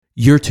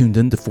You're tuned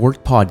in to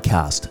Fork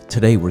Podcast.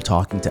 Today we're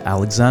talking to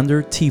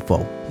Alexander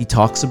Tifo. He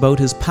talks about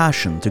his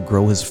passion to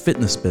grow his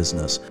fitness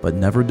business, but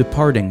never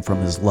departing from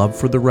his love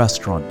for the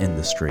restaurant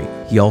industry.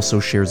 He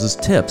also shares his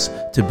tips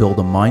to build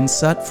a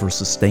mindset for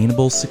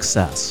sustainable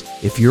success.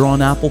 If you're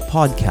on Apple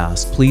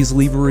Podcasts, please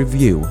leave a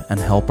review and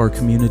help our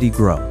community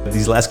grow.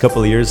 These last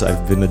couple of years,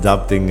 I've been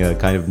adopting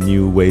kind of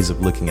new ways of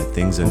looking at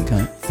things,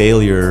 and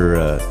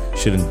failure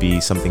shouldn't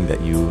be something that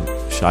you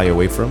shy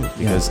away from,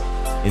 because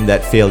in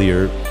that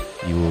failure,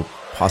 you will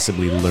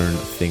possibly learn a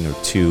thing or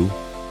two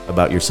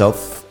about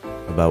yourself,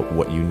 about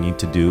what you need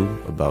to do,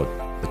 about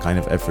the kind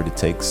of effort it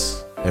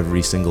takes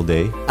every single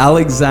day.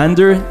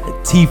 Alexander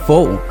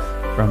Tifo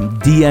from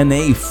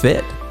DNA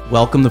Fit.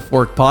 Welcome to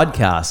Fork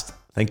Podcast.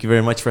 Thank you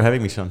very much for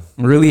having me, Sean.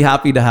 I'm really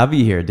happy to have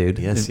you here, dude.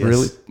 Yes.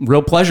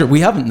 Real pleasure.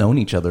 We haven't known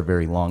each other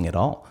very long at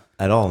all.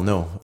 At all,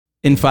 no.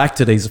 In fact,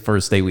 today's the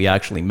first day we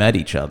actually met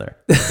each other.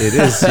 It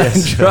is,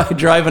 yes.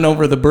 Driving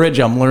over the bridge,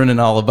 I'm learning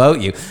all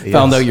about you. Yes.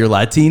 Found out you're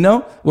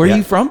Latino. Where are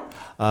you from?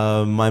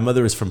 My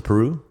mother is from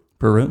Peru.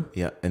 Peru?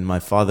 Yeah, and my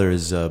father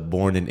is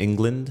born in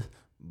England,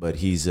 but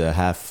he's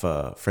half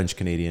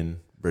French-Canadian,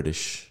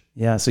 British.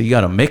 Yeah, so you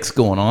got a mix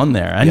going on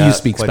there. And you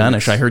speak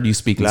Spanish. I heard you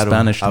speaking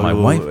Spanish to my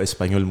wife.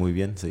 Español muy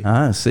bien, sí.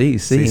 Ah, sí.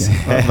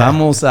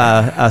 Vamos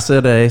a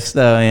hacer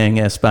esto en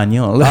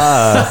español.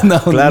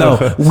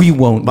 No, we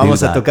won't Vamos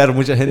do a that. tocar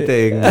mucha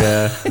gente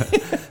en...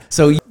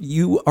 So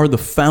you are the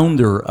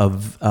founder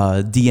of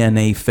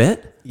DNA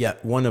Fit? Yeah,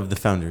 one of the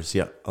founders,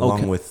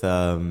 along with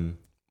a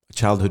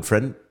childhood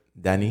friend,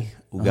 Danny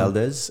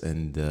Ugaldes,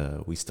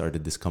 and we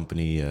started this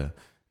company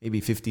maybe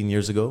 15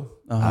 years ago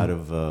out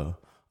of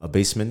a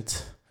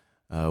basement.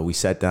 We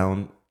sat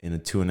down in a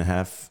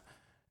 2.5,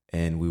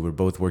 and we were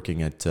both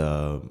working at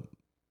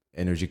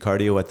Energy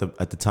Cardio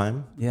at the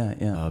time.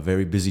 Yeah.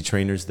 Very busy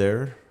trainers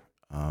there.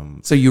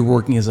 So you're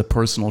working as a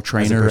personal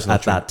trainer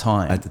that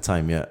time? At the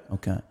time, yeah.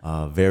 Okay.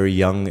 Very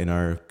young in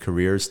our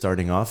careers,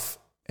 starting off,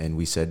 and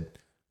we said,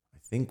 I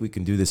think we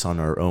can do this on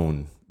our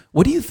own.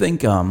 What do you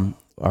think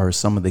are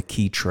some of the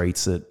key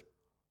traits that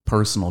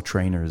personal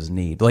trainers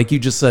need? Like you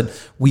just said,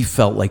 we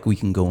felt like we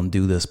can go and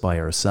do this by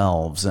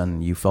ourselves,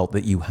 and you felt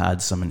that you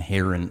had some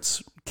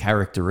inherent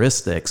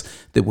characteristics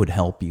that would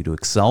help you to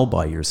excel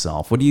by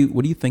yourself. What do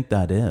you think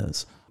that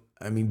is?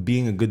 I mean,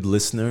 being a good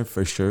listener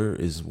for sure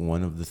is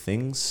one of the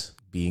things.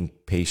 Being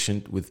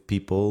patient with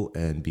people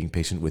and being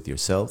patient with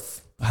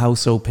yourself. How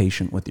so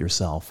patient with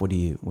yourself? What do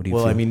you Well,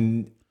 feel? I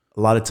mean,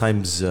 a lot of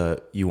times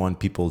you want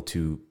people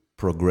to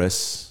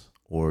progress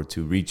or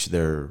to reach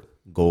their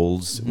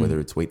goals, whether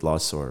it's weight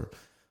loss or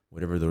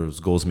whatever those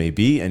goals may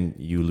be, and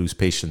you lose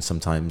patience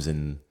sometimes.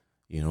 And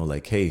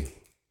like, hey,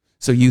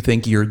 so you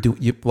think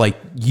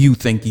you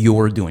think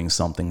you're doing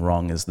something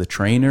wrong as the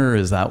trainer?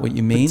 Is that what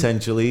you mean?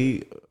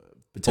 Potentially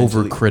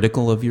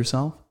Overcritical of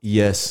yourself?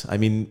 Yes, I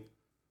mean,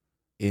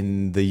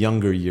 in the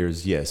younger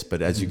years, yes,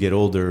 but as you get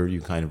older,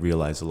 you kind of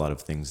realize a lot of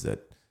things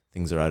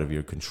are out of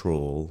your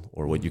control,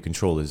 or what you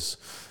control is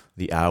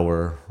the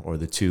hour or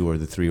the 2 or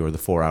the 3 or the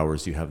 4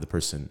 hours you have the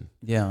person.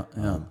 Yeah.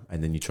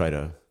 And then you try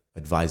to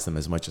advise them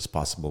as much as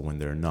possible when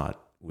they're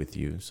not with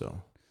you.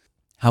 So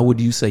how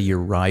would you say your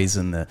rise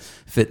in the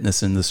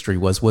fitness industry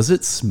was? Was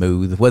it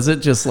smooth? Was it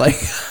just like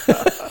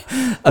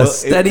a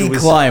steady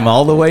climb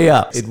all the way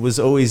up? It was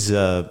always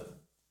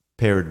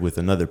paired with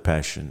another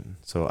passion.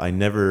 So I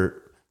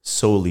never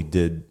solely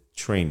did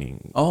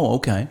training. Oh,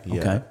 okay.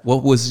 Yeah. Okay.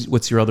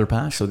 What's your other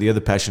passion? So the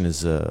other passion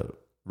is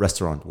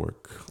restaurant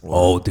work.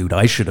 Oh, dude,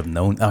 I should have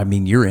known. I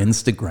mean, your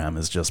Instagram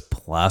is just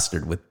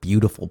plastered with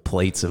beautiful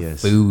plates of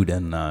food.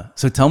 And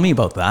so tell me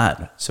about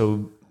that.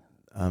 So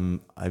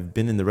I've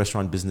been in the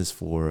restaurant business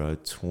for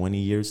 20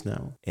 years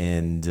now,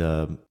 and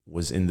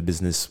was in the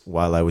business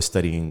while I was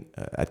studying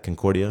at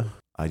Concordia.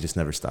 I just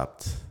never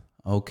stopped.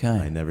 Okay.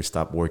 I never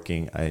stopped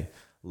working. I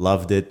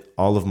loved it.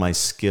 All of my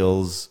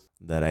skills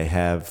that I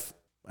have,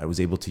 I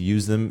was able to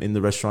use them in the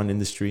restaurant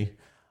industry.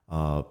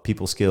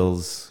 People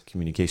skills,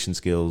 communication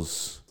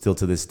skills. Still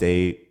to this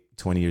day,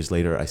 20 years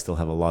later, I still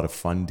have a lot of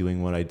fun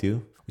doing what I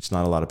do, which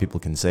not a lot of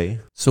people can say.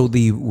 So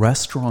the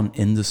restaurant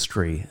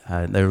industry,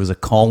 there was a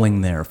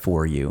calling there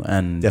for you.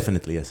 And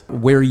definitely, yes.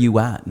 Where are you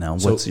at now?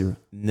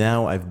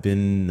 Now I've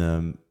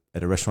been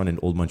at a restaurant in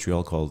Old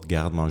Montreal called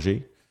Garde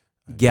Manger.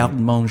 Garde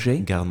Manger?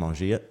 Garde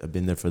Manger, yeah. I've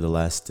been there for the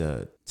last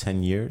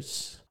 10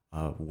 years,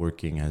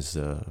 working as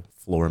a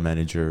floor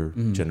manager,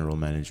 general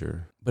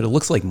manager. But it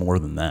looks like more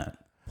than that.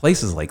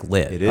 Place is like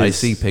lit. It is. I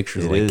see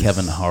pictures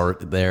Kevin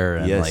Hart there.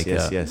 And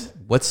yes.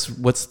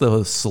 What's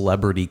the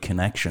celebrity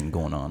connection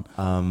going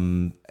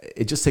on?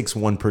 It just takes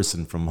one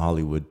person from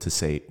Hollywood to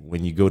say,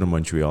 when you go to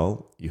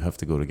Montreal, you have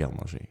to go to Garde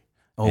Manger.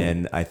 Oh.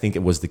 And I think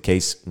it was the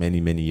case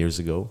many, many years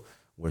ago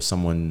where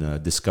someone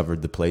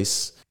discovered the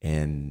place,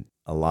 and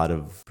a lot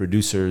of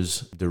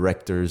producers,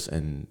 directors,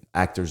 and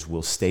actors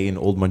will stay in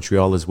Old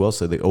Montreal as well.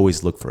 So they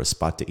always look for a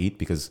spot to eat,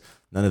 because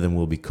none of them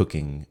will be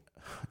cooking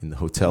in the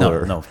hotel.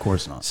 No, of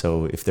course not.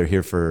 So if they're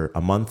here for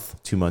a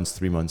month, 2 months,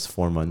 3 months,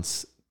 4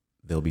 months,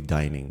 they'll be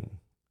dining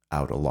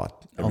out a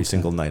lot every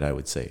single night, I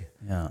would say.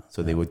 Yeah.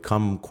 So they would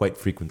come quite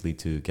frequently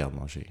to Garde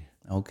Manger.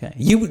 Okay.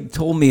 You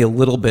told me a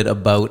little bit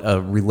about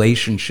a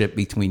relationship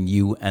between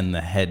you and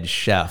the head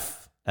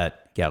chef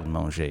at Garde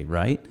Manger,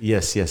 right?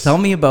 Yes, yes. Tell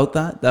me about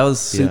that. That was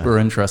a super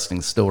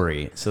interesting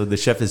story. So the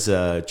chef is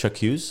Chuck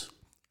Hughes,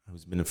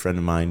 who's been a friend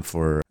of mine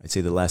for, I'd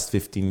say, the last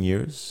 15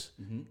 years.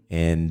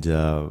 And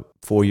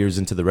 4 years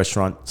into the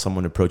restaurant,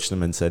 someone approached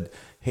him and said,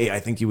 hey, I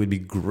think you would be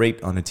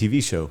great on a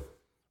TV show.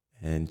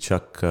 And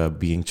Chuck,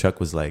 being Chuck,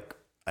 was like,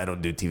 I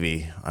don't do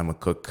TV. I'm a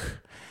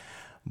cook.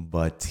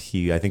 But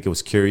I think it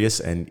was curious,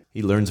 and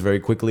he learns very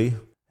quickly.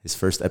 His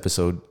first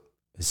episode,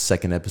 his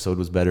second episode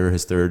was better.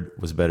 His third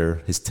was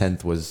better. His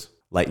 10th was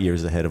light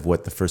years ahead of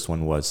what the first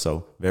one was.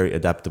 So very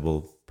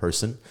adaptable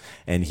person.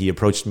 And he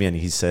approached me and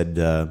he said,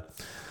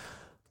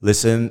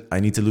 listen, I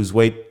need to lose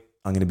weight.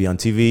 I'm going to be on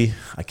TV.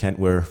 I can't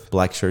wear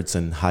black shirts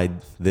and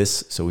hide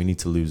this. So we need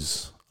to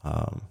lose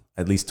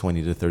at least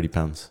 20 to 30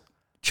 pounds.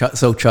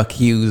 So Chuck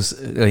Hughes,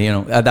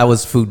 that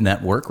was Food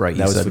Network, right?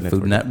 You said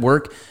Food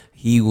Network.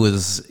 He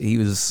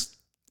was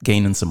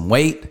gaining some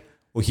weight.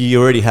 Well, he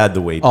already had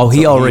the weight. Oh,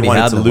 he already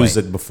wanted had to the lose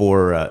weight. it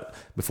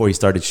before he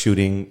started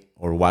shooting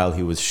or while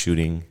he was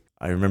shooting.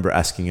 I remember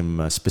asking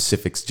him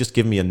specifics. Just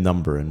give me a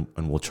number and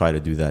we'll try to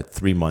do that.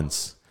 3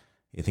 months.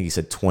 I think he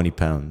said 20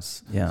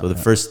 pounds. Yeah. So the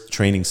first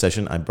training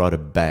session, I brought a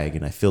bag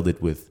and I filled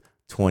it with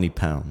 20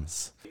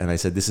 pounds. And I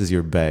said, this is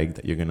your bag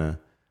that you're going to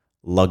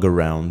lug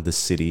around the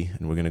city,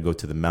 and we're going to go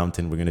to the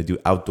mountain. We're going to do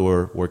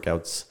outdoor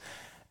workouts,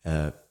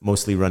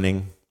 mostly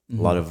running,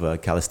 a lot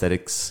of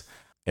calisthenics.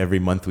 Every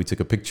month we took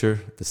a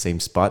picture at the same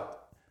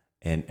spot,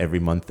 and every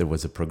month there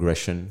was a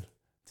progression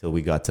till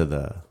we got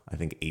to I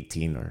think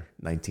 18 or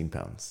 19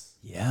 pounds.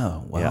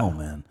 Yeah, wow,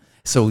 man.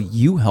 So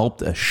you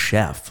helped a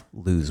chef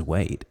lose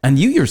weight, and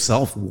you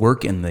yourself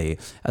work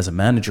as a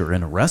manager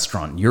in a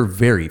restaurant. You're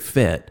very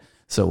fit.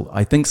 So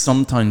I think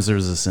sometimes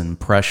there's this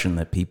impression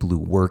that people who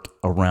work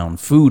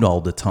around food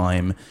all the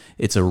time,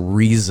 it's a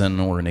reason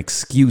or an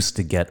excuse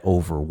to get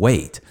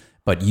overweight.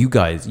 But you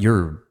guys,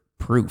 you're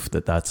proof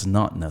that that's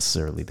not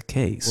necessarily the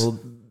case. Well,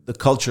 the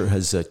culture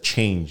has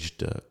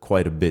changed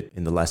quite a bit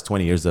in the last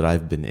 20 years that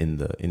I've been in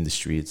the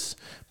industry.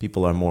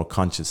 People are more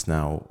conscious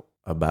now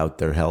about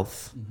their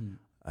health.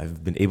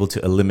 I've been able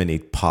to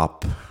eliminate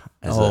pop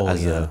as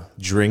a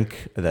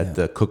drink that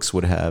the cooks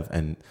would have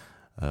and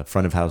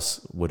front of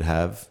house would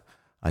have.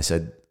 I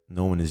said,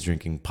 no one is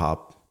drinking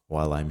pop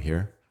while I'm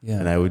here. Yeah.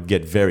 And I would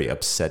get very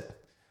upset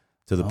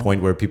to the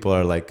point where people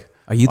are like,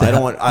 are you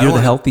the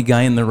healthy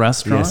guy in the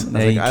restaurant?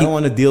 Yes. I don't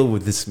want to deal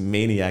with this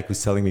maniac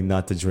who's telling me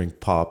not to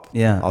drink pop.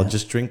 Yeah. I'll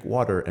just drink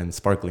water and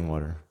sparkling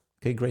water.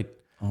 Okay, great.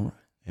 All right.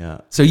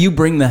 Yeah. So you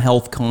bring the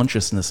health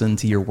consciousness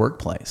into your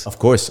workplace. Of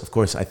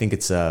course. I think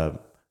it's,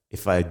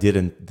 if I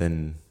didn't,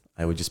 then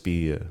I would just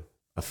be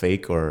a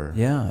fake or,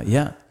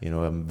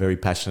 I'm very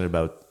passionate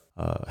about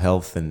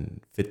health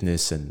and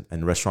fitness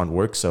and restaurant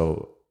work.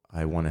 So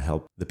I want to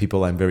help the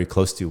people I'm very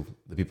close to,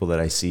 the people that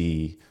I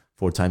see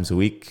 4 times a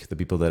week, the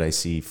people that I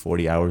see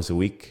 40 hours a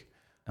week,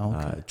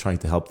 trying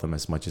to help them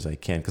as much as I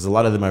can. Because a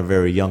lot of them are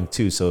very young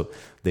too, so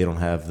they don't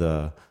have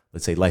the,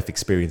 let's say, life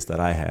experience that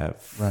I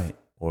have. Right.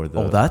 Or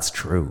that's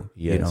true.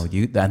 Yes.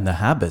 And the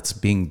habits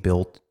being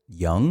built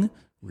young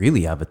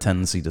really have a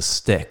tendency to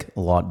stick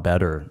a lot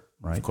better,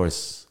 right? Of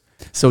course.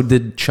 So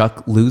did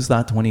Chuck lose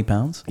that 20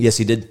 pounds? Yes,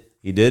 he did.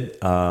 He did,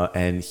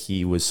 and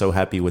he was so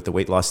happy with the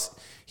weight loss.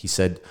 He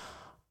said,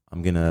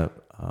 I'm going to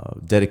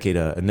dedicate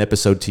an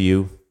episode to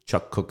you.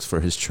 Chuck cooks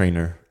for his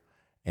trainer.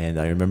 And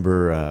I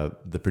remember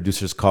the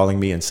producers calling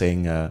me and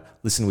saying,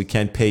 listen, we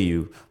can't pay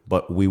you,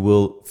 but we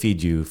will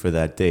feed you for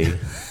that day.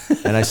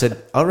 And I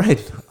said, all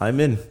right, I'm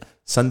in.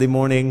 Sunday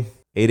morning,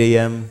 8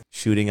 a.m.,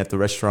 shooting at the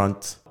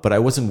restaurant. But I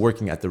wasn't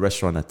working at the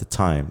restaurant at the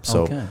time.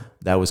 So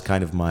that was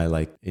kind of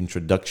my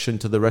introduction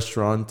to the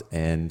restaurant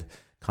and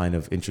kind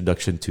of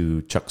introduction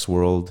to Chuck's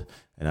world.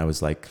 And I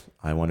was like,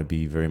 I want to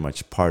be very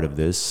much part of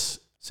this.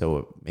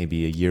 So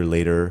maybe a year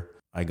later,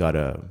 I got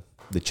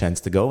the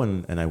chance to go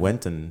and I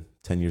went, and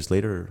 10 years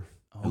later,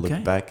 I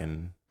looked back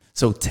and...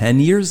 So 10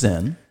 years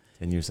in,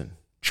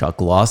 Chuck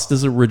lost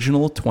his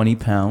original 20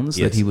 pounds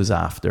that he was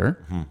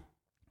after. Mm-hmm.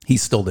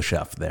 He's still the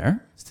chef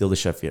there. Still the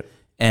chef, yeah.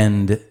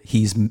 And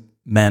he's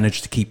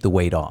managed to keep the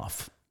weight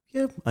off.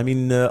 Yeah, I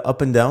mean,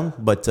 up and down,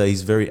 but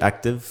he's very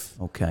active.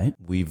 Okay.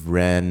 We've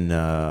ran,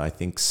 I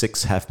think,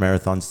 6 half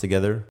marathons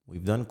together.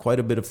 We've done quite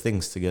a bit of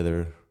things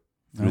together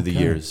through the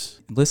years.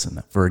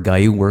 Listen, for a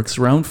guy who works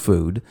around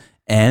food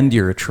and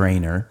you're a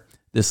trainer,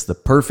 this is the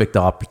perfect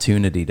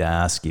opportunity to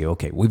ask you,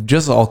 okay, we've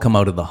just all come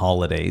out of the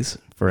holidays.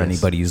 For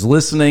anybody who's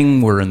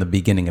listening, we're in the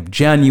beginning of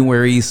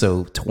January,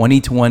 so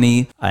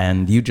 2020,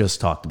 and you just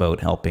talked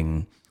about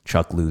helping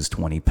Chuck lose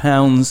 20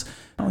 pounds.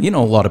 A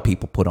lot of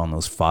people put on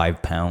those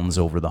 5 pounds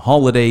over the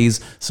holidays.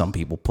 Some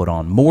people put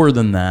on more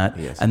than that.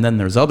 Yes. And then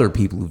there's other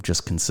people who've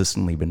just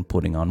consistently been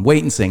putting on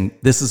weight and saying,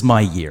 this is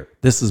my year.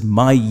 This is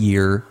my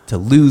year to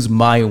lose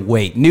my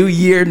weight. New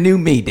year, new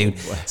me, dude.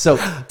 So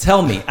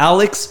tell me,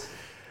 Alex,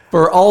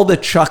 for all the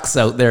Chucks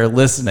out there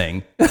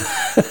listening, and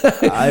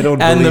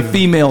the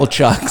female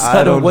Chucks,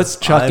 what's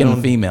Chuck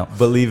and female?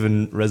 Believe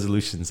in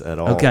resolutions at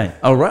all. Okay.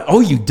 All right. Oh,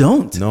 you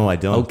don't? No, I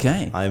don't.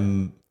 Okay.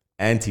 I'm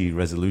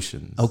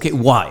anti-resolutions. Okay,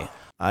 why?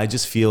 I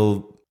just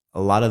feel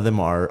a lot of them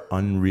are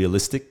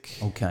unrealistic.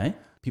 Okay.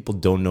 People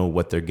don't know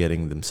what they're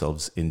getting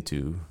themselves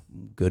into.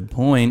 Good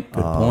point.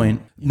 Good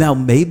point. Now,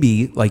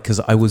 maybe, like, because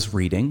I was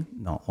reading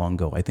not long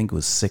ago, I think it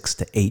was 6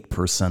 to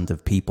 8%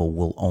 of people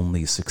will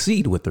only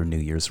succeed with their New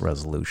Year's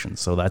resolution.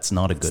 So that's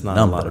not a good Not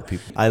number. a lot of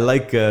people. I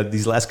like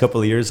these last couple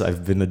of years,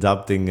 I've been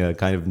adopting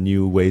kind of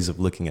new ways of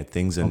looking at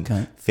things.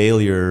 And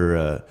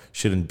failure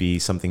shouldn't be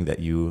something that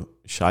you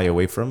shy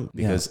away from,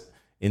 because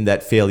in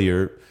that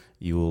failure,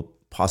 you will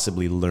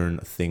possibly learn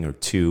a thing or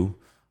two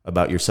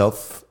about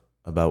yourself,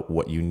 about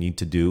what you need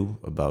to do,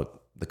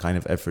 about the kind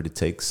of effort it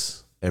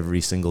takes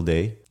every single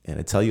day. And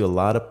I tell you, a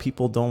lot of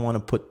people don't want to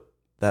put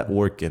that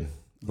work in.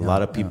 A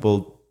lot of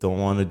people don't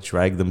want to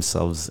drag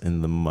themselves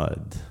in the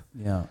mud.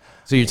 Yeah.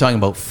 So you're talking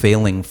about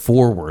failing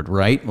forward,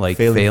 right? Like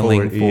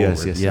failing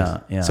forward.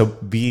 Yes. So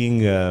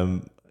being,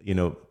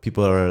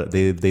 people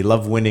they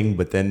love winning,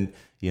 but then,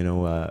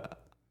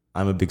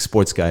 I'm a big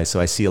sports guy. So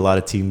I see a lot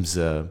of teams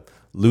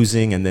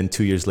losing, and then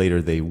 2 years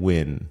later they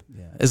win.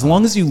 As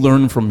long as you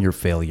learn from your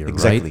failure,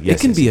 exactly, right? Yes,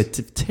 it can be a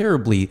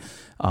terribly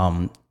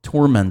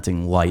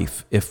tormenting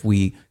life if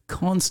we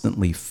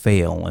constantly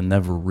fail and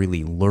never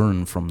really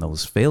learn from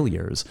those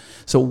failures.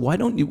 So why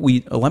don't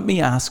let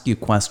me ask you a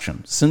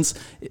question. Since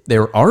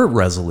there are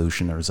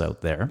resolutioners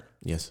out there,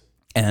 yes,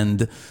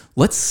 and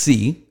let's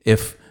see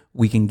if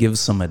we can give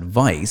some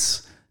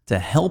advice to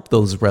help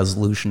those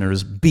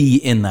resolutioners be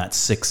in that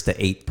 6 to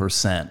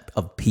 8%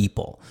 of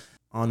people.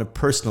 On a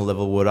personal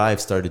level, what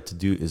I've started to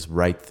do is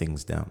write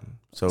things down.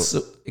 So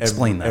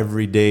explain that.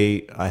 Every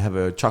day I have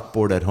a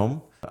chalkboard at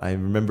home. I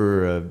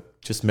remember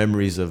just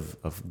memories of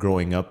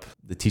growing up.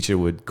 The teacher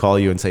would call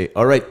you and say,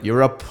 all right,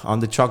 you're up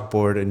on the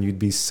chalkboard. And you'd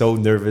be so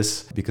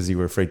nervous because you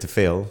were afraid to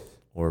fail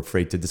or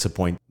afraid to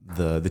disappoint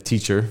the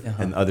teacher,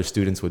 and other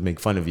students would make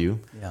fun of you.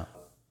 Yeah.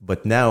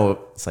 But now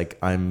it's like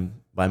I'm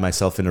by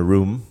myself in a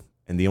room,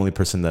 and the only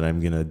person that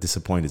I'm going to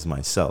disappoint is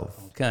myself.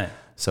 Okay.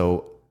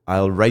 So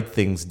I'll write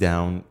things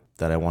down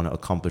that I want to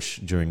accomplish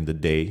during the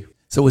day.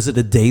 So is it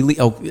a daily?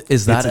 Oh,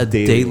 is that a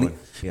daily? One.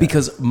 Yeah.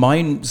 Because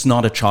mine's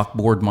not a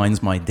chalkboard.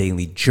 Mine's my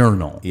daily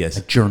journal. Yes.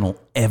 I journal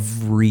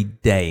every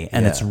day,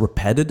 and it's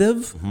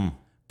repetitive.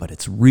 But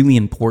it's really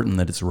important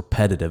that it's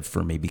repetitive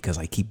for me, because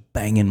I keep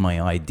banging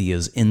my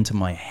ideas into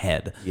my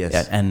head.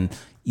 Yes. And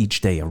each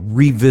day I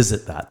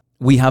revisit that.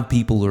 We have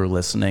people who are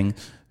listening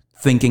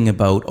thinking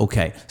about,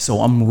 okay,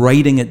 so I'm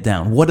writing it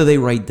down. What do they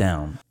write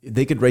down?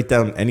 They could write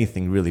down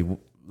anything, really.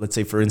 Let's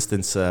say, for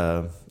instance,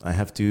 I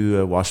have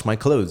to wash my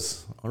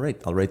clothes. All right,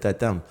 I'll write that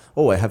down.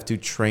 Oh, I have to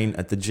train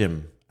at the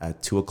gym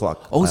at 2:00.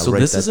 Oh, so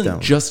this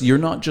isn't just, you're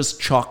not just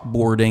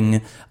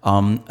chalkboarding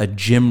a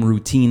gym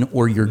routine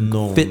or your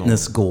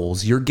fitness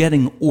goals. You're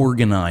getting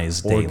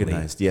organized daily.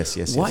 Organized,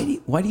 yes.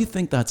 Why do you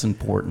think that's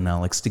important,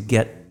 Alex, to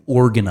get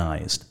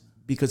organized?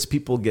 Because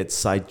people get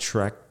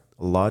sidetracked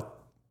a lot.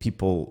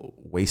 People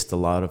waste a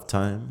lot of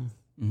time.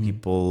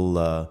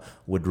 People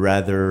would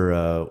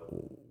rather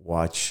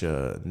watch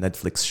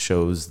Netflix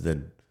shows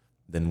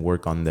than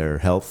work on their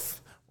health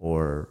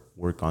or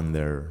work on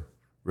their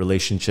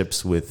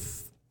relationships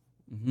with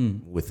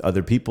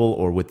other people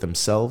or with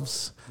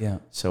themselves. Yeah.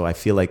 So I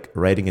feel like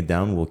writing it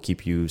down will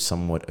keep you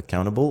somewhat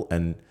accountable,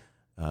 and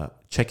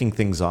checking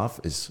things off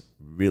is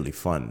really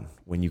fun.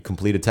 When you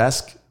complete a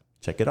task,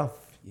 check it off.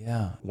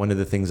 Yeah. One of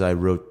the things I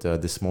wrote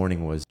this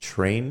morning was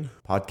train,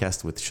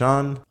 podcast with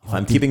Sean. If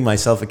I'm keeping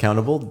myself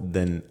accountable,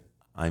 then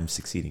I'm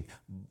succeeding.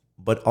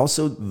 But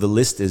also the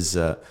list is,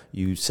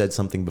 you said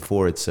something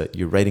before, it's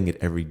you're writing it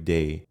every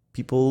day.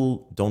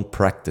 People don't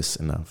practice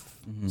enough.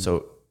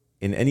 So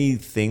in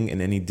anything, in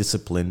any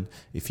discipline,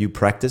 if you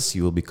practice,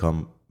 you will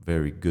become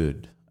very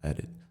good at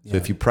it. So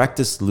if you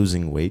practice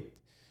losing weight,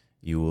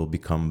 you will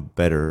become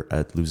better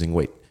at losing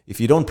weight.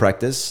 If you don't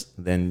practice,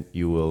 then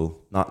you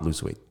will not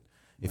lose weight.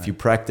 If you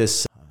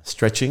practice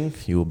stretching,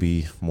 you will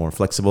be more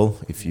flexible.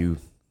 If you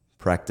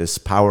practice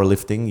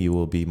powerlifting, you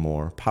will be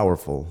more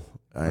powerful.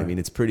 I mean,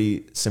 it's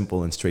pretty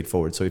simple and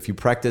straightforward. So if you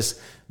practice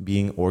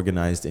being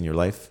organized in your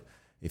life,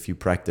 if you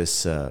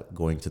practice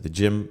going to the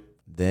gym,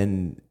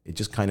 then it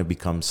just kind of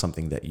becomes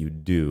something that you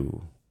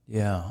do.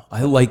 Yeah,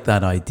 I like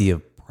that idea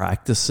of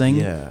practicing.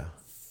 Yeah.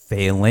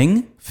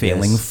 Failing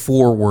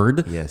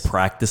forward,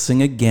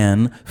 practicing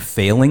again,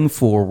 failing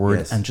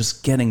forward, and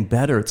just getting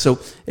better. So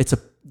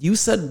you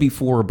said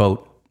before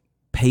about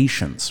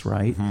patience,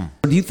 right?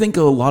 Do you think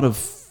a lot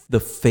of the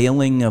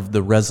failing of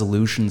the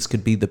resolutions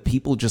could be the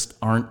people just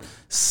aren't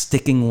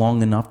sticking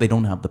long enough? They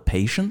don't have the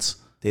patience?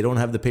 They don't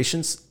have the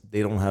patience.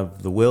 They don't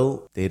have the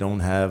will. They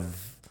don't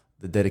have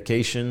the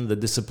dedication, the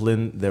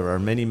discipline. There are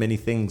many, many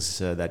things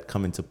that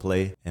come into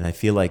play. And I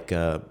feel like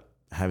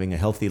having a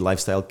healthy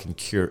lifestyle can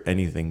cure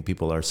anything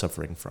people are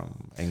suffering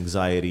from.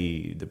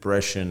 Anxiety,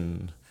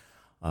 depression.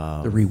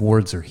 The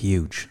rewards are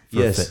huge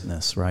for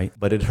fitness, right?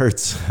 But it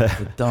hurts.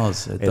 It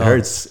does. It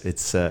hurts.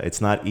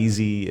 It's not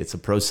easy. It's a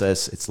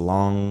process. It's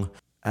long.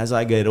 As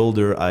I get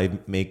older, I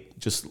make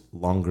just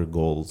longer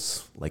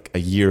goals, like a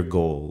year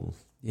goal.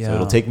 Yeah. So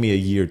it'll take me a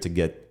year to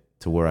get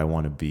to where I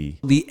want to be.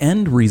 The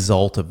end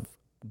result of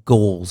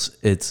goals,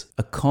 it's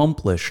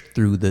accomplished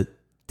through the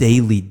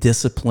daily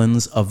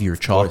disciplines of your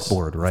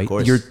chalkboard, right?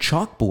 Your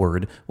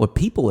chalkboard, what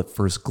people at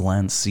first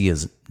glance see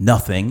as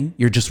nothing,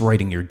 you're just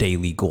writing your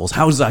daily goals.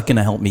 How is that going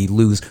to help me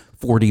lose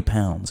 40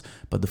 pounds?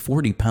 But the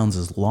 40 pounds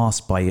is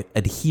lost by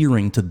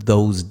adhering to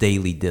those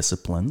daily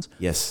disciplines.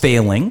 Yes.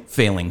 Failing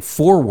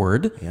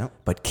forward, Yeah.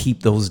 but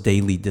keep those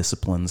daily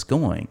disciplines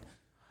going.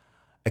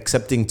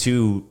 Accepting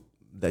too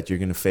that you're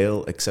going to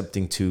fail,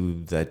 accepting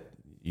too that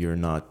you're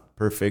not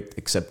perfect,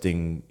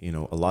 accepting,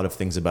 a lot of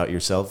things about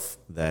yourself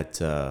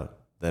that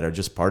are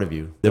just part of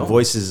you. The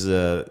voices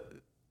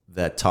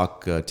that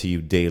talk to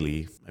you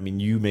daily. I mean,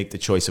 you make the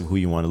choice of who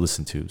you want to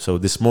listen to. So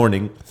this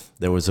morning,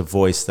 there was a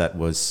voice that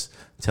was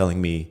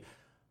telling me,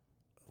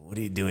 what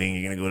are you doing?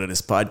 You're going to go to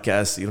this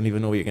podcast. You don't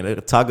even know what you're going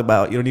to talk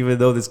about. You don't even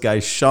know this guy,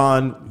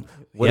 Sean.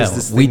 What is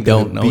this thing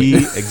going to be?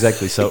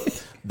 Exactly. So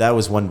that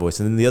was one voice.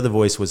 And then the other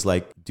voice was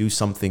like, do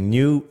something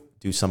new,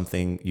 do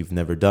something you've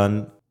never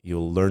done.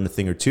 You'll learn a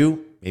thing or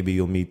two. Maybe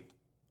you'll meet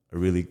a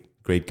really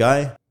great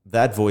guy.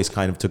 That voice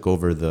kind of took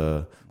over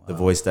the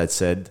voice that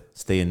said,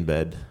 stay in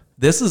bed.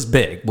 This is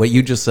big. What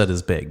you just said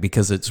is big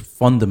because it's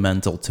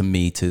fundamental to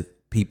me, to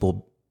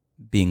people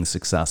being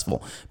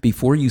successful.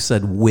 Before you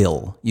said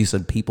will, you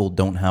said people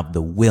don't have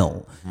the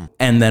will.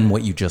 And then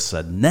what you just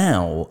said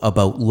now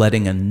about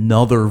letting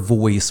another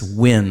voice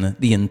win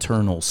the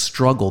internal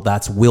struggle,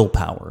 that's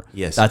willpower.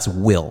 Yes. That's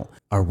will.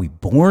 Are we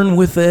born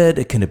with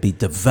it? Can it be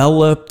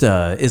developed?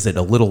 Is it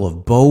a little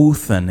of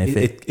both? And if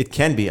it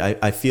can be.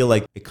 I feel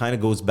like it kind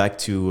of goes back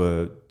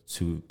to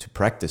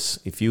practice.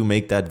 If you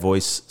make that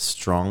voice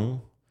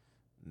strong,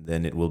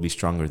 then it will be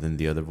stronger than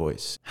the other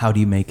voice. How do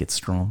you make it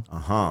strong?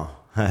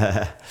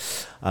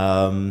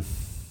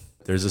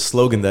 There's a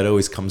slogan that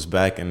always comes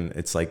back, and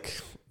it's like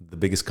the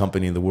biggest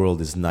company in the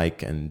world is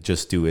Nike, and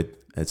just do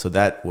it. And so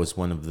that was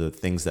one of the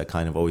things that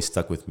kind of always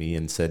stuck with me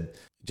and said,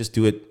 just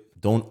do it.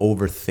 Don't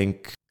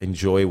overthink.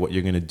 Enjoy what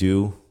you're going to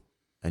do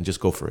and just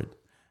go for it.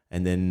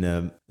 And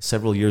then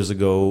several years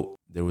ago,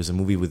 there was a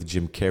movie with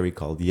Jim Carrey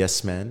called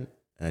Yes Man.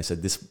 And I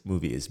said, this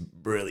movie is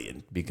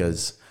brilliant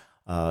because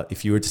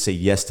if you were to say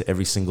yes to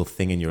every single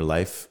thing in your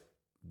life,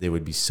 there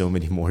would be so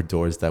many more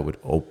doors that would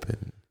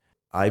open.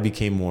 I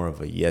became more of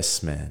a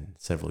yes man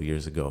several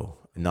years ago,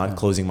 not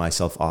closing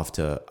myself off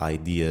to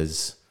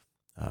ideas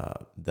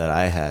that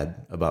I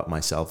had about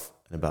myself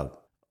and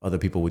about other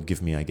people would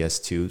give me, I guess,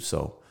 too.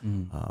 So,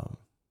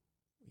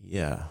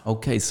 yeah.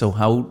 Okay, so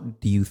how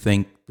do you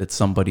think that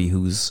somebody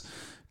who's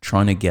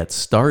trying to get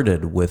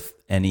started with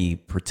any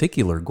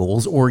particular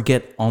goals or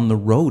get on the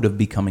road of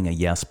becoming a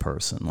yes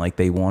person, like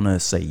they want to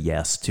say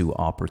yes to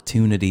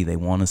opportunity, they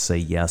want to say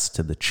yes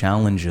to the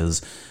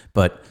challenges,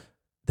 but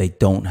they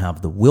don't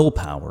have the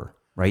willpower,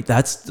 right?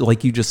 That's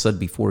like you just said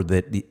before,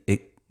 that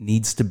it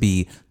needs to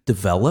be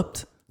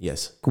developed.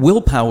 Yes.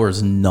 Willpower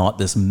is not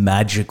this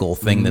magical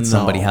thing that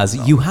somebody has.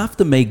 No. You have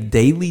to make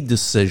daily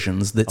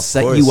decisions that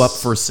set you up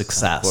for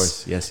success. Of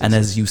course. Yes, and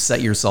as you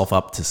set yourself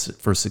up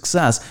for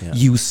success,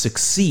 you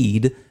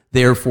succeed,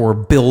 therefore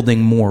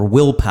building more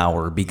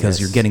willpower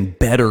because you're getting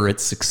better at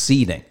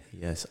succeeding.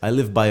 Yes. I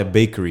live by a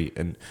bakery,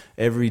 and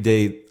every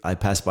day I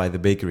pass by the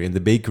bakery, and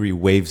the bakery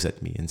waves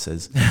at me and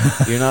says,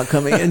 "You're not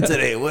coming in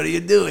today. What are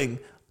you doing?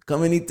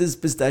 Come and eat this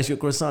pistachio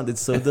croissant.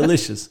 It's so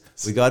delicious.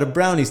 We got a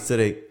brownies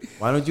today.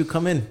 Why don't you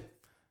come in?"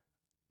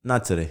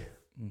 Not today.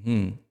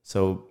 Mm-hmm.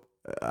 So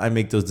I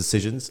make those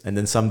decisions. And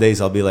then some days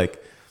I'll be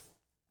like,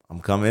 I'm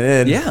coming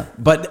in. Yeah.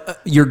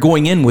 But you're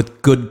going in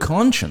with good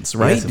conscience,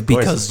 right? Yes,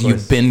 because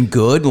you've been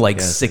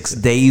good 6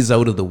 days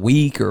out of the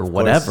week or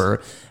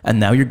whatever. And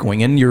now you're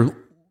going in, you're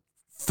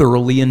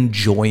thoroughly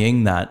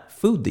enjoying that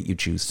food that you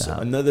choose to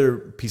have. Another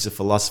piece of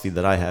philosophy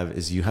that I have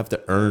is you have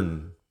to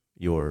earn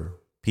your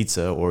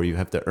pizza, or you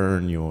have to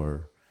earn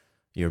your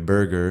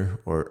burger,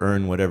 or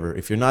earn whatever.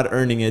 If you're not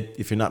earning it,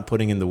 if you're not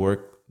putting in the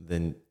work,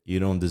 then you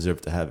don't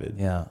deserve to have it.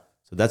 Yeah.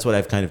 So that's what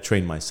I've kind of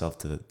trained myself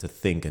to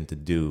think and to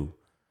do.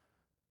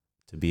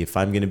 To be, if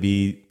I'm going to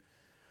be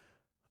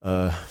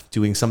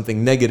doing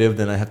something negative,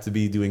 then I have to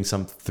be doing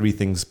three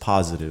things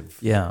positive.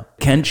 Yeah.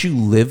 Can't you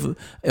live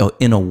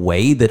in a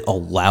way that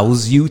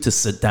allows you to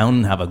sit down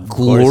and have a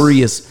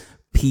glorious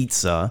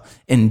pizza,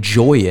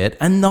 enjoy it,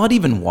 and not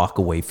even walk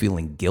away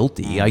feeling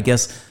guilty? I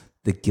guess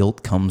the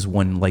guilt comes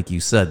when, like you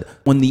said,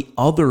 when the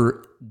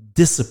other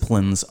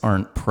disciplines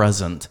aren't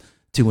present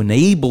to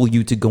enable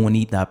you to go and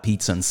eat that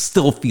pizza and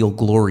still feel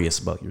glorious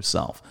about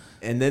yourself.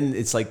 And then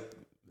it's like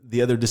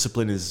the other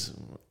discipline is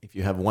if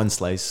you have one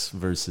slice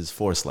versus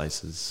 4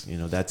 slices,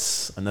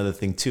 that's another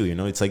thing too.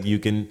 It's like you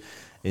can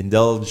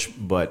indulge,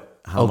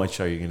 but how much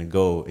are you going to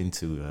go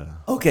into?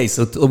 Okay,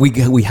 so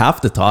we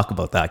have to talk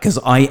about that because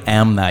I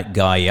am that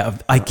guy.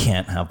 I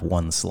can't have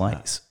one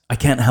slice. I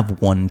can't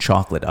have one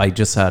chocolate. I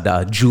just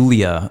had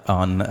Julia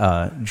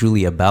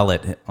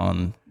Ballett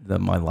on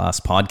my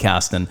last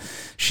podcast, and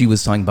she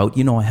was talking about,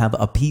 I have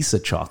a piece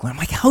of chocolate. I'm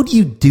like, how do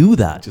you do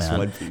that, just man?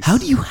 One piece. How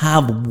do you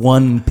have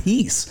one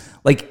piece?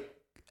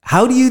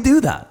 How do you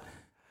do that?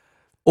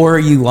 Or are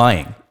you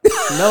lying?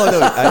 No.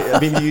 I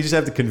mean, you just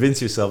have to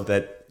convince yourself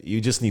that you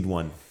just need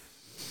one.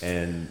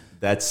 and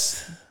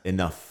that's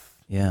enough.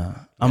 Yeah.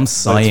 I'm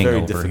sighing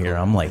over difficult. here.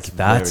 I'm like, it's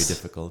that's very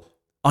difficult.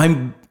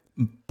 I'm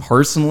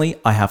personally,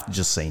 I have to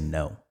just say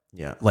no.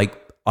 Yeah. Like,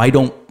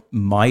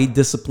 my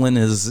discipline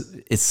is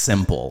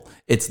simple.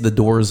 It's the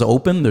door's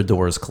open, the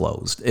door's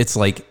closed. It's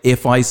like,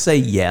 if I say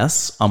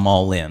yes, I'm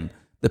all in.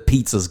 The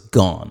pizza's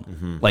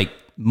gone. Like,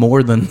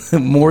 more than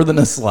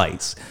a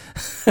slice.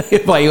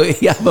 If I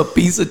have a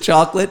piece of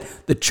chocolate,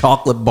 the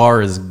chocolate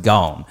bar is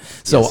gone.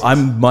 So Yes.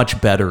 I'm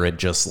much better at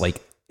just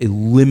like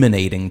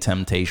eliminating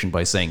temptation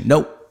by saying,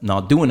 nope,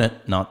 not doing it,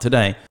 not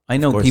today. I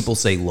know people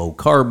say low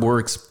carb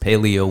works,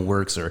 paleo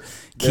works, or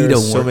keto There are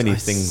works. so many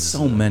things.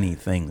 So many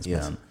things,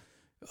 man.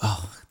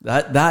 Oh,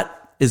 that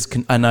is,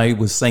 and I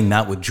was saying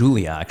that with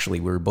Julia, actually.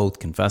 We were both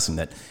confessing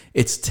that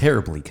it's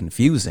terribly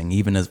confusing,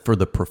 even as for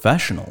the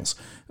professionals.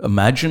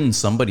 Imagine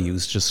somebody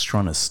who's just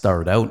trying to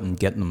start out and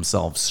getting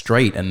themselves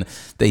straight, and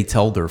they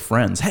tell their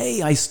friends,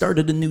 hey, I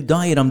started a new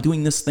diet. I'm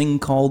doing this thing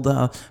called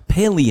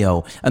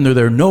paleo. And they're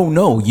there,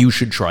 no, you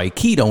should try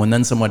keto. And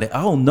then somebody,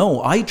 oh,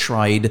 no, I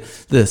tried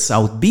the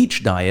South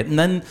Beach diet. And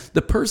then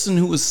the person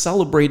who was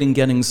celebrating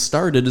getting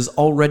started is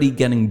already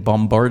getting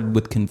bombarded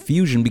with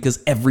confusion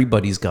because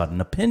everybody's got an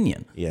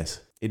opinion.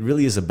 Yes, it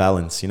really is a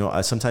balance. You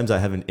know, sometimes I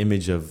have an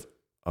image of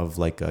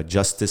like a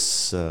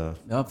justice Of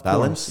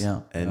balance. course,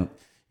 yeah. And,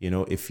 you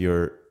know, if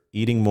you're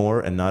eating more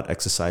and not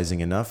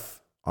exercising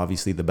enough,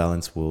 obviously the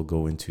balance will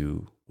go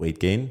into weight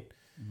gain.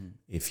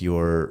 If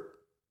you're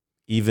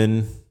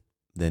even,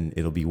 then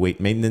it'll be weight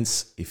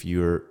maintenance. If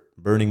you're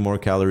burning more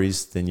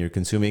calories than you're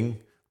consuming,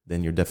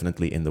 then you're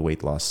definitely in the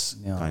weight loss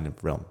kind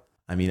of realm.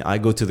 I mean, I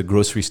go to the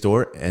grocery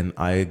store and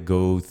I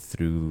go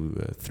through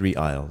 3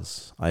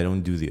 aisles. I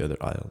don't do the other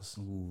aisles.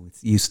 Ooh,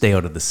 you stay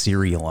out of the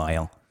cereal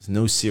aisle. There's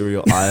no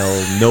cereal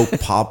aisle, no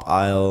pop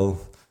aisle.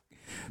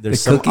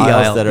 There's The some cookie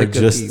aisles aisle, that the are cookie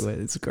just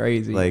one, it's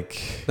crazy.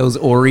 like, Those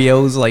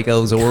Oreos, like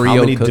those Oreo how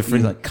many cookies.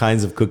 different like,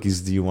 kinds of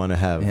cookies do you want to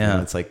have? You Yeah.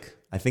 know, it's like,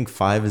 I think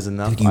 5 is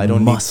enough. Dude, you I don't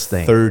need must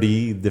think.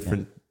 30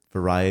 different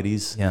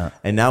varieties. Yeah.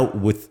 And now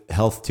with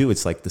health too,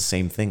 it's like the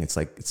same thing. It's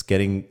like, it's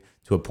getting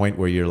to a point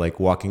where you're like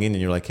walking in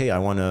and you're like, hey, I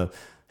want a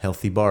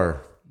healthy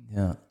bar.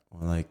 Yeah.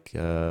 Like,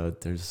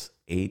 there's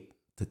 8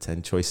 to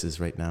 10 choices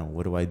right now.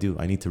 What do?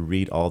 I need to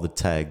read all the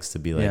tags to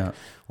be like,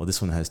 well,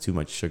 this one has too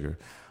much sugar.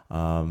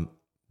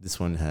 This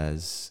one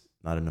has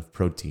not enough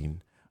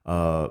protein.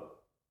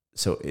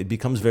 So it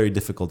becomes very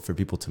difficult for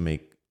people to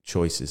make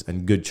choices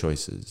and good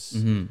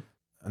choices.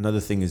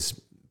 Another thing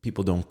is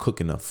people don't cook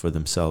enough for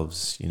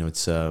themselves. You know,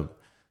 it's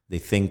they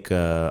think,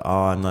 oh,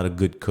 I'm not a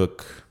good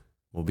cook.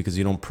 Well, because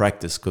you don't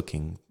practice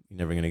cooking, you're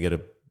never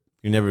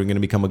gonna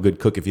become a good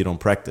cook if you don't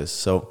practice.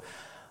 So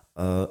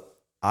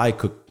I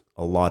cook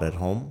a lot at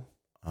home,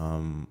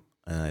 and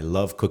I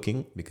love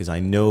cooking because I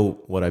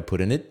know what I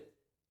put in it,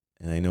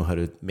 and I know how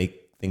to make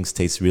things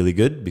taste really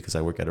good because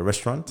I work at a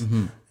restaurant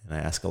and I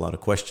ask a lot of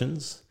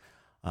questions.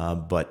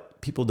 But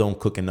people don't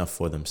cook enough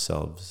for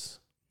themselves.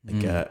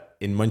 Like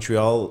in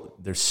Montreal,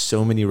 there's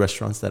so many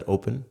restaurants that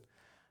open,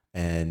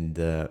 and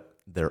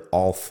they're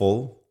all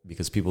full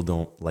because people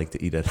don't like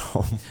to eat at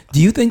home.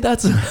 Do you think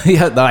that's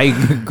yeah? I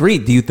agree.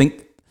 Do you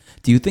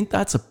think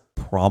that's a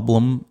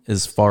problem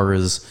as far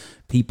as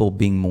people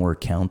being more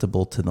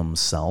accountable to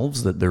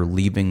themselves, that they're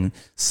leaving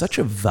such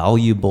a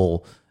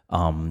valuable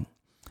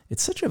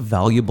it's such a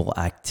valuable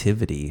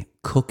activity,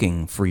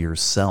 cooking for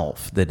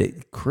yourself, that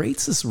it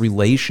creates this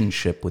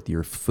relationship with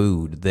your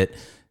food that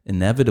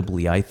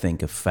inevitably, I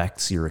think,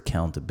 affects your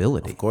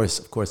accountability. Of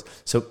course.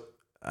 So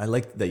I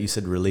like that you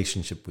said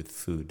relationship with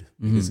food,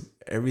 because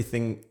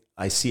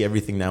I see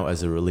everything now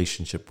as a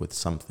relationship with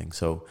something.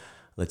 So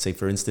let's say,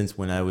 for instance,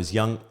 when I was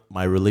young,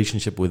 my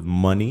relationship with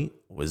money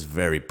was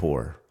very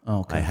poor.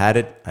 Okay. I had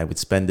it, I would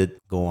spend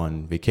it, go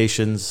on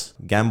vacations,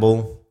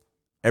 gamble,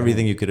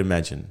 everything you could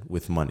imagine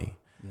with money.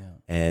 Yeah.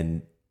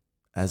 And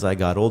as I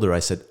got older, I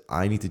said,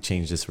 I need to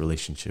change this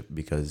relationship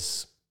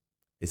because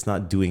it's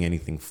not doing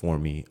anything for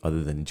me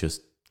other than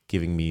just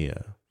giving me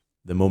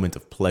the moment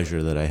of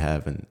pleasure that I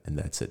have, and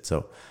that's it.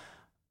 So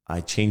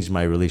I changed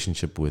my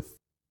relationship with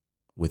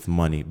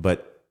money,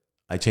 but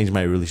I changed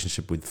my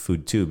relationship with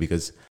food too,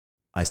 because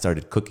I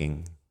started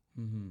cooking.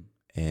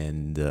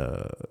 And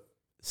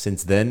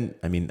since then,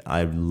 I mean,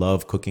 I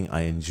love cooking.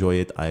 I enjoy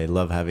it. I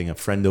love having a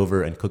friend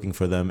over and cooking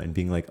for them and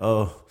being like,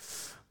 oh,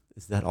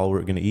 is that all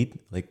we're going to eat?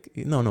 Like,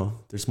 no,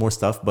 there's more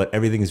stuff, but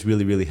everything is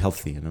really, really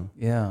healthy, you know?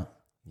 Yeah.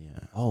 Yeah.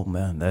 Oh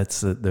man,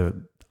 that's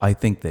I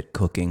think that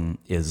cooking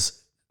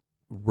is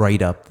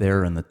right up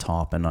there in the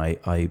top. And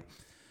I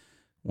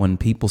when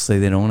people say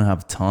they don't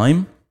have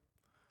time,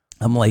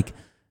 I'm like,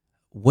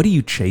 what are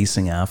you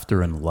chasing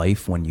after in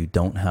life when you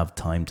don't have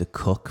time to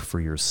cook for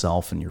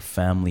yourself and your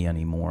family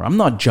anymore? I'm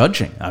not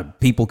judging.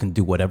 People can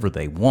do whatever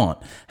they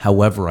want.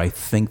 However, I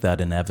think that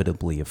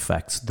inevitably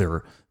affects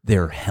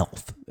their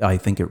health. I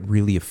think it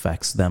really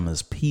affects them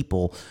as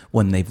people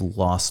when they've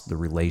lost the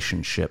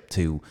relationship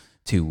to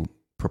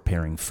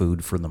preparing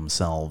food for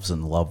themselves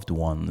and loved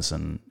ones.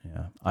 And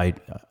yeah,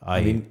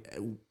 I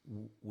mean,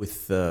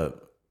 with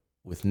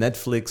with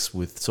Netflix,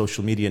 with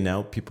social media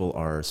now, people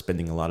are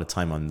spending a lot of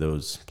time on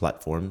those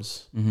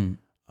platforms.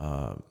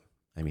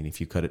 I mean,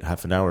 if you cut it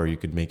half an hour, you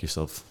could make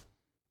yourself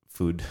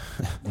food.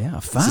 Yeah,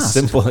 It's fast. as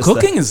simple as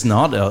Cooking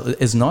that.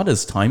 is not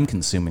as time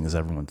consuming as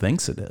everyone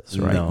thinks it is,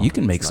 right? No, You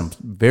can make it's some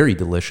very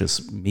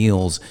delicious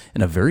meals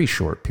in a very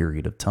short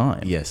period of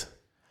time. Yes.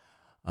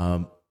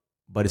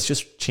 But it's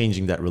just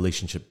changing that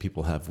relationship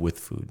people have with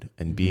food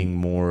and being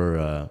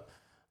more,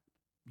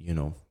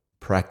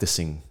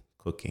 practicing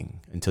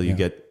cooking until you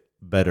get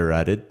better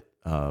at it.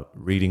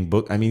 Reading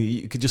book. I mean,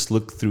 you could just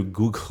look through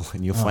Google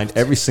and you'll find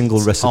every single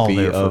It's all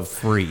recipe there of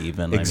for free,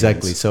 even.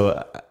 exactly.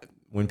 So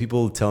when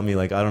people tell me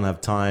like I don't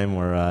have time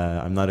or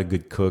I'm not a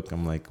good cook,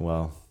 I'm like,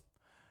 well,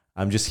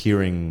 I'm just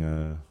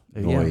hearing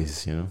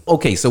noise.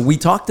 Okay, so we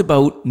talked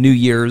about New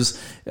Year's.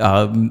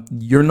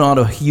 You're not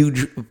a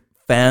huge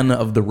fan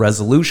of the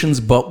resolutions,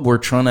 but we're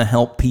trying to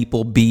help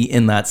people be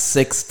in that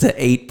 6 to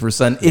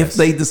 8% if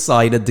they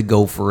decided to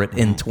go for it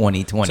in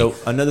 2020. So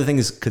another thing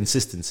is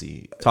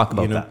consistency. Talk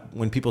about that.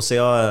 When people say,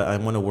 "Oh, I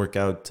want to work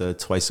out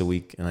twice a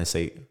week," and I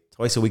say,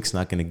 twice a week's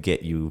not going to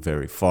get you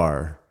very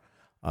far.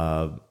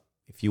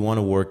 If you want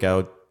to work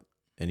out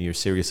and you're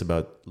serious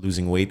about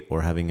losing weight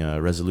or having a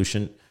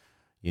resolution,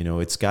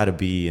 it's got to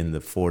be in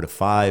the 4 to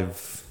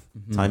 5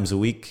 times a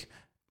week.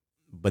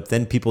 But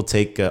then people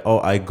take,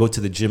 I go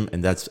to the gym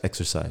and that's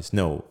exercise.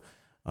 No,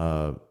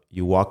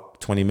 you walk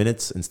 20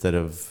 minutes instead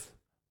of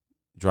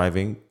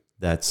driving.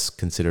 That's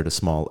considered a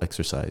small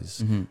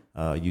exercise.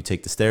 You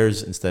take the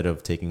stairs instead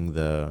of taking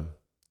the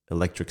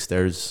electric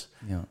stairs.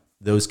 Yeah.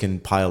 Those can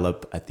pile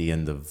up at the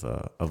end of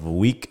a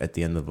week, at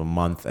the end of a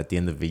month, at the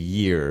end of a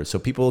year. So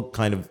people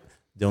kind of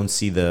don't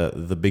see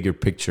the bigger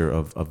picture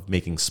of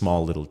making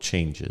small little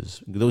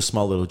changes. Those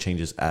small little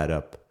changes add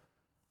up.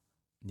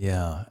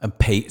 Yeah.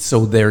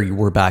 So there you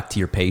were back to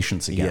your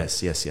patience again.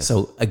 Yes.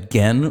 So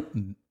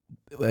again,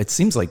 it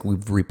seems like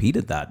we've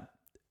repeated that.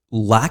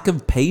 Lack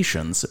of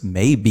patience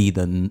may be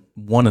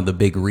one of the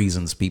big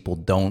reasons people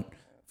don't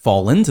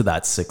fall into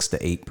that 6 to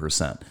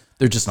 8%.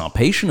 They're just not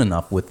patient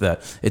enough with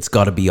that. It's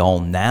got to be all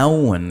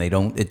now, and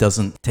it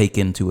doesn't take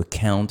into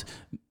account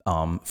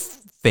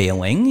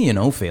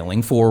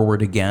failing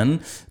forward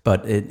again.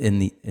 But in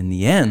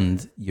the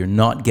end, you're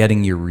not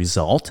getting your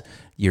result.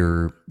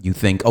 You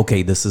think,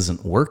 okay, this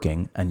isn't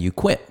working, and you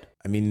quit.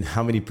 I mean,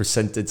 how many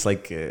percent? It's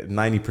like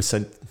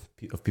 90%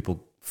 of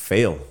people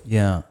fail.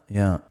 Yeah.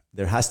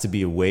 There has to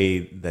be a way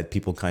that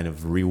people kind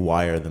of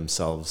rewire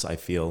themselves, I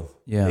feel.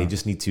 Yeah. They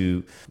just need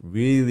to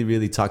really,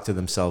 really talk to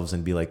themselves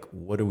and be like,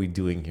 what are we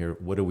doing here?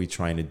 What are we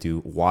trying to do?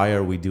 Why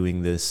are we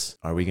doing this?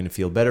 Are we going to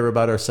feel better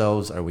about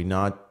ourselves? Are we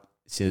not?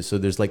 So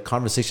there's like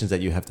conversations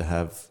that you have to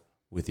have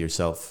with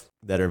yourself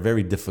that are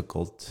very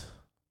difficult.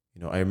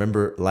 I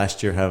remember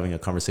last year having a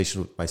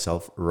conversation with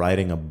myself,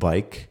 riding a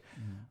bike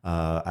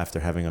after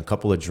having a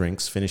couple of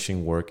drinks,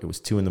 finishing work. It was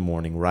 2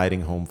 a.m,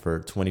 riding home for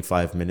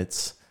 25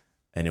 minutes.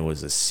 And it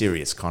was a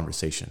serious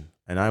conversation.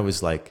 And I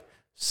was like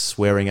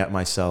swearing at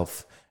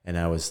myself. And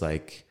I was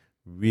like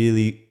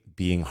really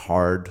being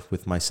hard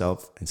with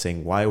myself and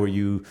saying, why were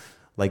you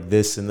like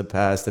this in the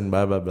past and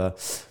blah, blah, blah.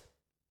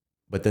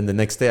 But then the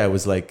next day I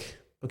was like,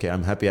 okay,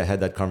 I'm happy I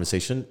had that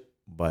conversation.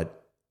 But,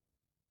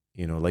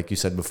 like you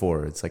said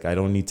before, it's like I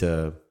don't need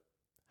to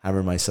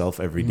hammer myself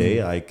every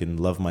day. I can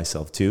love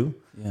myself too.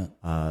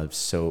 Yeah.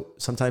 So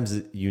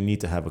sometimes you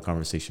need to have a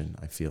conversation,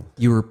 I feel.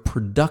 You were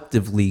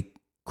productively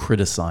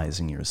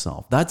criticizing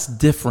yourself. That's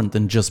different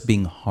than just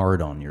being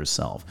hard on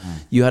yourself.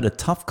 You had a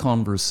tough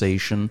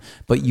conversation,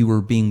 but you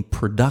were being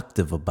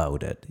productive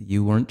about it.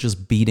 You weren't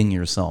just beating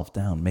yourself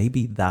down.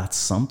 Maybe that's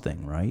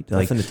something, right?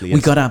 Definitely.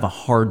 We got to have a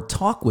hard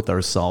talk with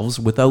ourselves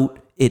without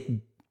it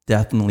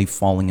definitely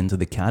falling into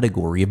the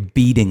category of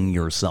beating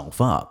yourself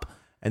up.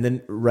 And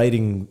then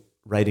writing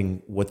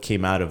what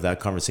came out of that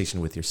conversation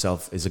with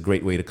yourself is a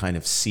great way to kind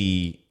of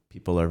see.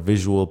 People are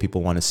visual.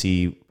 People want to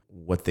see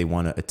what they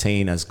want to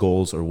attain as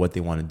goals or what they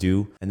want to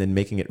do, and then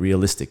making it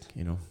realistic,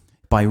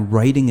 By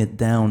writing it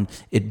down,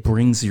 it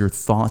brings your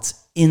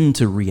thoughts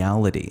into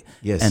reality.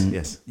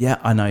 Yes. Yeah,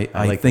 and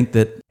I think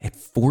that it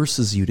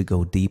forces you to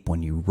go deep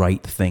when you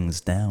write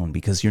things down,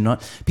 because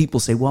people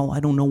say, well, I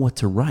don't know what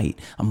to write.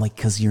 I'm like,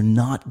 because you're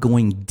not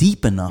going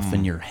deep enough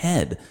in your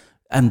head.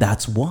 And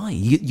that's why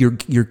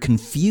you're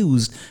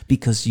confused,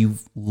 because you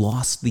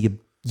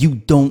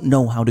don't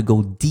know how to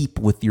go deep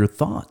with your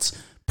thoughts.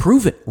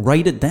 Prove it,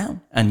 write it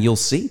down, and you'll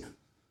see.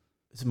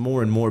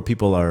 More and more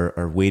people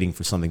are waiting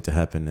for something to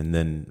happen and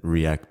then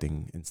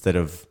reacting instead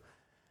of,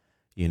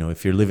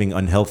 if you're living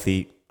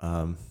unhealthy.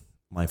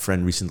 My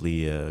friend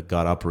recently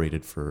got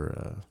operated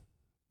for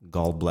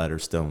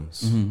gallbladder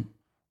stones.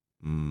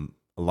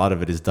 A lot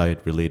of it is diet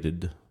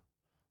related.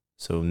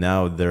 So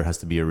now there has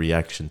to be a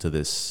reaction to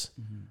this,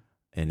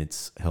 and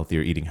it's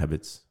healthier eating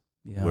habits.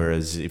 Yeah.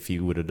 Whereas if he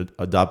would have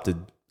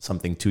adopted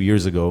something 2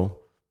 years ago,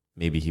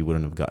 maybe he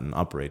wouldn't have gotten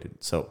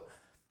operated. So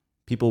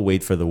people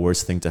wait for the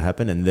worst thing to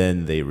happen and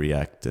then they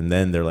react. And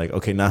then they're like,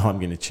 okay, now I'm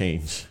going to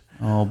change.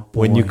 Oh,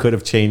 boy. When you could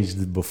have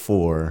changed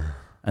before.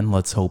 And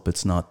let's hope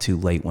it's not too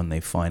late when they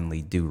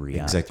finally do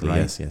react. Exactly,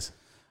 right? Yes.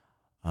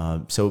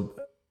 So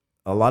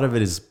a lot of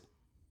it is,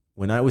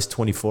 when I was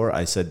 24,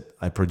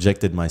 I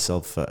projected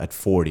myself at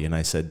 40, and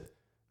I said,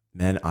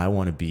 man, I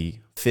want to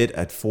be fit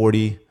at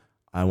 40.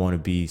 I want to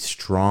be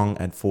strong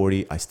at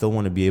 40. I still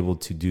want to be able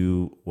to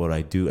do what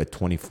I do at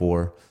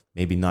 24,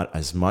 maybe not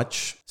as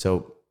much.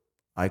 So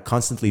I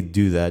constantly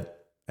do that,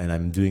 and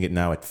I'm doing it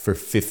now for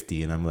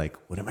 50. And I'm like,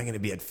 what am I going to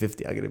be at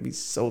 50? I'm going to be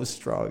so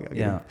strong.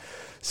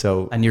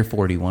 And you're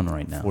 41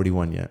 right now.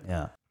 41, yeah.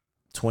 Yeah.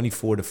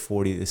 24 to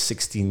 40,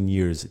 16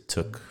 years it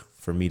took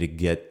for me to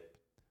get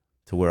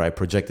to where I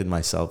projected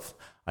myself.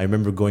 I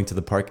remember going to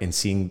the park and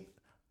seeing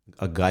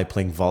a guy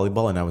playing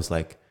volleyball, and I was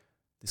like,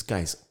 this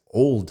guy's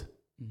old,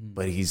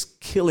 but he's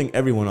killing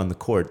everyone on the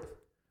court.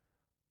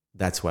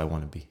 That's who I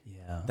want to be.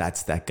 Yeah.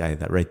 That's that guy,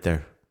 that right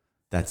there.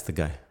 That's the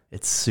guy.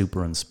 It's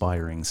super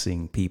inspiring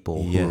seeing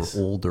people who are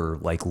older,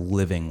 like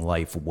living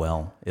life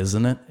well,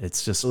 isn't it?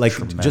 It's just like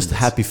tremendous. Just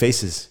happy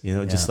faces,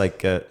 just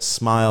like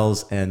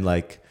smiles, and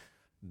like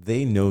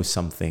they know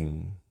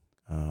something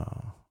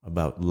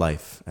about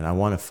life. And I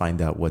want to find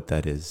out what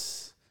that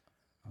is.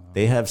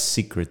 They have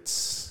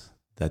secrets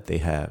that they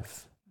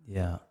have.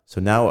 Yeah. So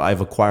now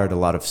I've acquired a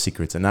lot of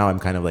secrets, and now I'm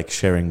kind of like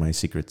sharing my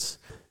secrets.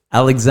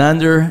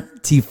 Alexander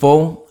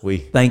Tifo, Oui.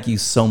 Thank you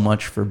so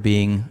much for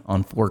being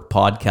on Fork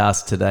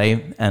Podcast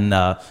today. And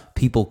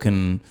people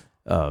can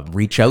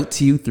reach out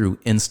to you through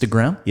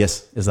Instagram.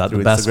 Yes. Is that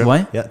the best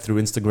way? Yeah,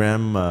 through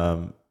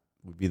Instagram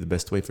would be the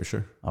best way for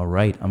sure. All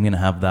right. I'm going to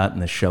have that in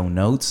the show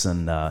notes.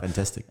 And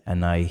fantastic.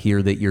 And I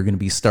hear that you're going to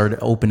be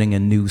opening a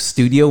new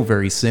studio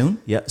very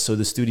soon. Yeah, so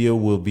the studio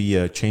will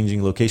be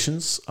changing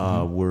locations.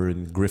 We're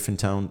in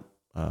Griffintown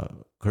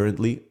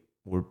currently.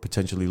 We're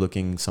potentially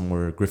looking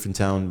somewhere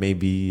Griffintown,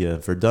 maybe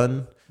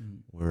Verdun,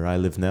 where I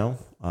live now.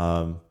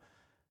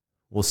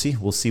 We'll see.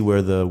 We'll see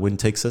where the wind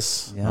takes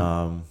us.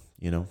 Yeah.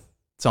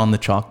 It's on the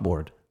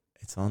chalkboard.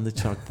 It's on the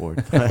chalkboard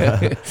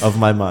of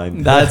my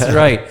mind. That's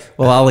right.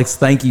 Well, Alex,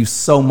 thank you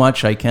so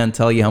much. I can't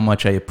tell you how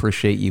much I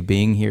appreciate you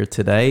being here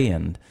today.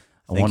 And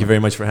thank you very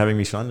much for having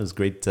me, Sean. It was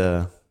great.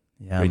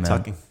 Great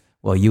talking.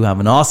 Well, you have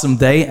an awesome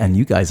day, and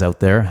you guys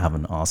out there have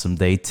an awesome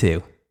day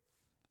too.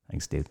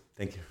 Thanks, dude.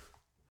 Thank you.